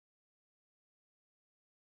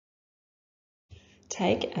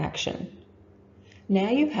Take action. Now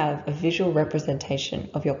you have a visual representation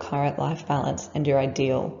of your current life balance and your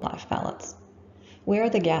ideal life balance. Where are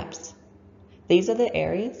the gaps? These are the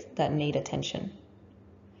areas that need attention.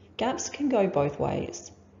 Gaps can go both ways.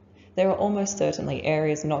 There are almost certainly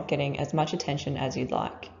areas not getting as much attention as you'd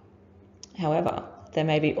like. However, there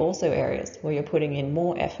may be also areas where you're putting in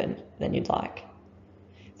more effort than you'd like.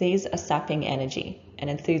 These are sapping energy and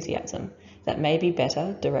enthusiasm that may be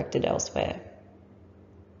better directed elsewhere.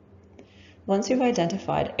 Once you've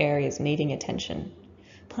identified areas needing attention,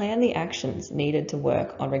 plan the actions needed to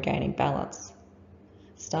work on regaining balance,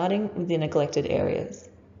 starting with the neglected areas.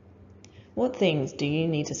 What things do you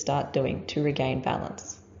need to start doing to regain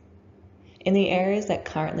balance? In the areas that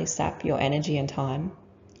currently sap your energy and time,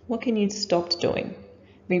 what can you stop doing,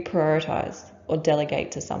 reprioritize, or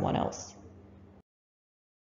delegate to someone else?